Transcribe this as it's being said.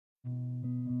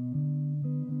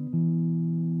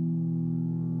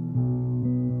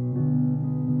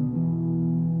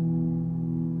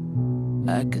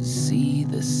I could see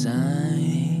the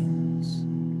signs.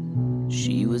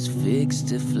 She was fixed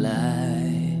to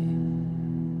fly.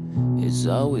 It's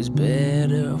always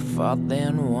better fought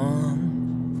than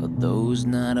won for those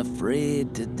not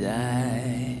afraid to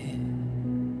die.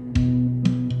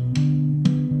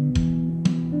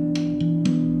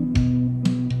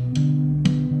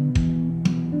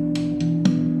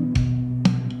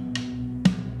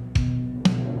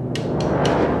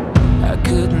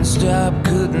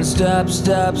 Couldn't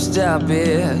stop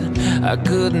it. I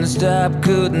couldn't stop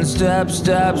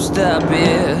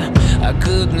it. I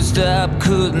couldn't stop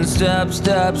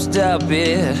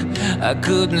it. I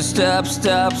couldn't stop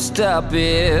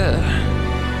it.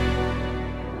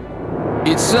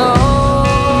 It's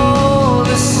all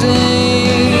the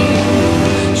same.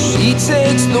 She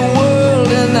takes the world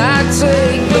and I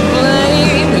take the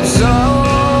blame. It's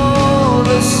all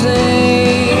the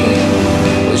same.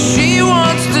 She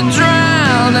wants to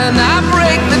drown and I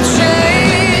break the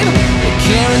chain.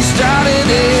 Karen started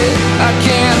it, I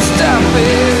can't stop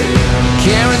it.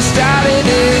 Karen started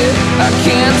it, I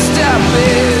can't stop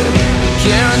it.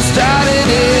 Karen started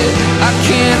it, I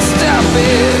can't stop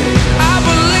it. I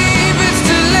believe it's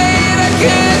too late, I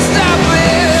can't stop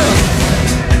it.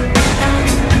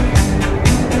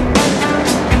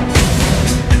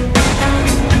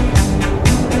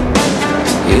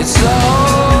 It's all